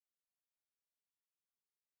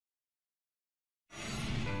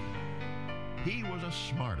He was a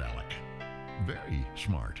smart aleck. Very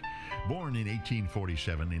smart. Born in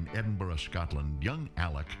 1847 in Edinburgh, Scotland, young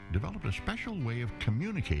Alec developed a special way of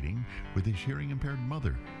communicating with his hearing-impaired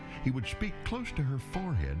mother. He would speak close to her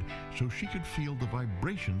forehead so she could feel the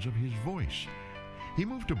vibrations of his voice. He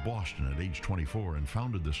moved to Boston at age 24 and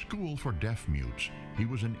founded the School for Deaf Mutes. He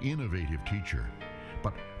was an innovative teacher.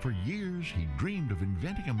 But for years, he dreamed of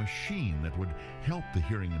inventing a machine that would help the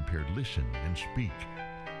hearing-impaired listen and speak.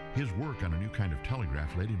 His work on a new kind of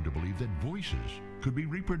telegraph led him to believe that voices could be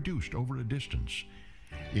reproduced over a distance.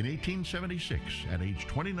 In 1876, at age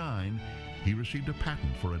 29, he received a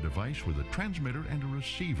patent for a device with a transmitter and a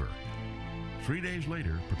receiver. 3 days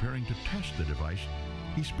later, preparing to test the device,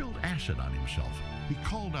 he spilled acid on himself. He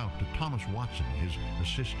called out to Thomas Watson, his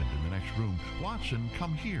assistant in the next room, "Watson,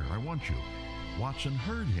 come here, I want you." Watson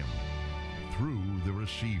heard him through the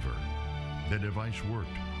receiver. The device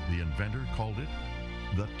worked. The inventor called it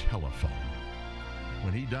the telephone.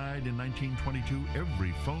 When he died in 1922,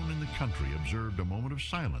 every phone in the country observed a moment of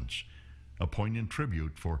silence, a poignant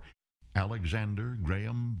tribute for Alexander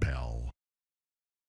Graham Bell.